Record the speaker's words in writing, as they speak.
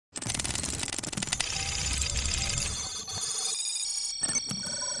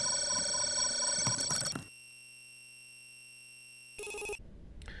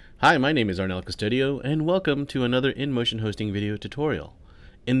Hi, my name is Arnell Custodio, and welcome to another InMotion Hosting video tutorial.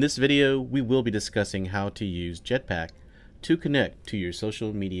 In this video, we will be discussing how to use Jetpack to connect to your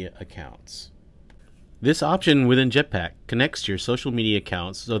social media accounts. This option within Jetpack connects to your social media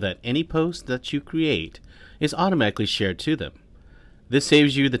accounts so that any post that you create is automatically shared to them. This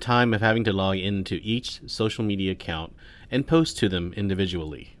saves you the time of having to log into each social media account and post to them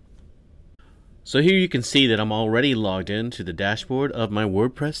individually. So here you can see that I'm already logged into the dashboard of my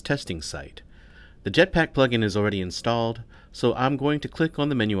WordPress testing site. The Jetpack plugin is already installed, so I'm going to click on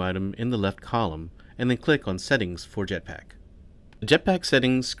the menu item in the left column and then click on Settings for Jetpack. The Jetpack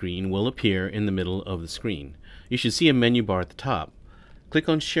settings screen will appear in the middle of the screen. You should see a menu bar at the top. Click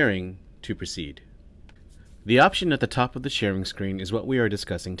on Sharing to proceed. The option at the top of the sharing screen is what we are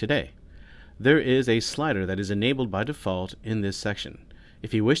discussing today. There is a slider that is enabled by default in this section.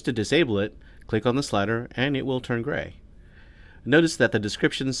 If you wish to disable it, click on the slider and it will turn gray. Notice that the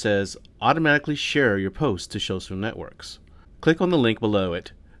description says automatically share your posts to social networks. Click on the link below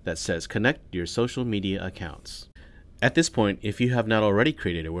it that says connect your social media accounts. At this point, if you have not already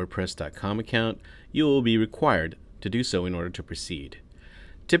created a wordpress.com account, you will be required to do so in order to proceed.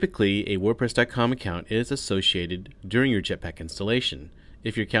 Typically, a wordpress.com account is associated during your Jetpack installation.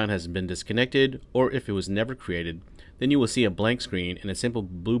 If your account has been disconnected or if it was never created, then you will see a blank screen and a simple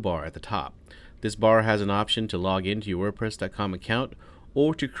blue bar at the top. This bar has an option to log into your wordpress.com account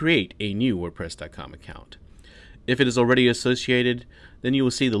or to create a new wordpress.com account. If it is already associated, then you will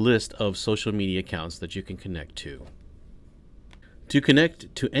see the list of social media accounts that you can connect to. To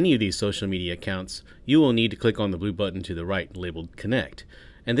connect to any of these social media accounts, you will need to click on the blue button to the right labeled Connect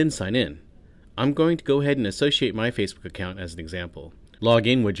and then sign in. I'm going to go ahead and associate my Facebook account as an example. Log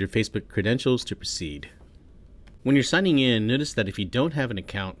in with your Facebook credentials to proceed. When you're signing in, notice that if you don't have an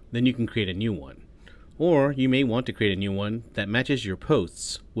account, then you can create a new one. Or you may want to create a new one that matches your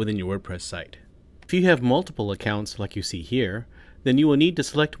posts within your WordPress site. If you have multiple accounts like you see here, then you will need to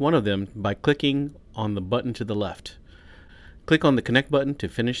select one of them by clicking on the button to the left. Click on the Connect button to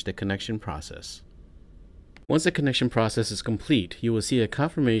finish the connection process. Once the connection process is complete, you will see a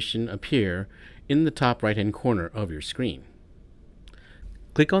confirmation appear in the top right-hand corner of your screen.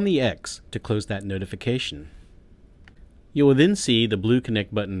 Click on the X to close that notification. You will then see the blue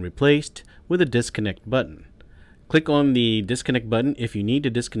Connect button replaced with a Disconnect button. Click on the Disconnect button if you need to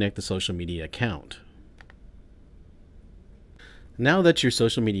disconnect the social media account. Now that your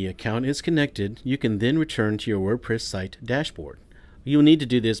social media account is connected, you can then return to your WordPress site dashboard. You will need to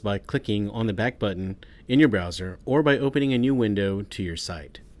do this by clicking on the back button in your browser or by opening a new window to your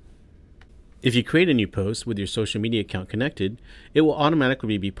site. If you create a new post with your social media account connected, it will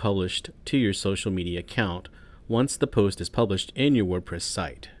automatically be published to your social media account once the post is published in your WordPress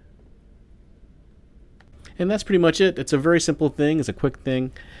site. And that's pretty much it. It's a very simple thing, it's a quick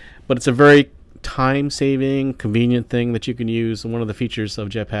thing, but it's a very time-saving, convenient thing that you can use, and one of the features of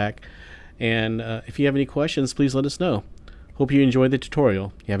Jetpack. And if you have any questions, please let us know. Hope you enjoyed the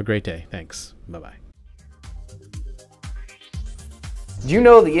tutorial. You have a great day. Thanks. Bye-bye. Do you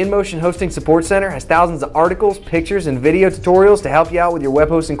know the InMotion Hosting Support Center has thousands of articles, pictures, and video tutorials to help you out with your web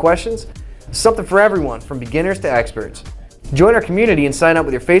hosting questions? Something for everyone, from beginners to experts. Join our community and sign up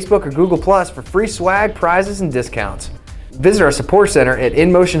with your Facebook or Google Plus for free swag, prizes, and discounts. Visit our support center at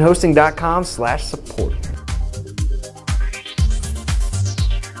inmotionhosting.com/support.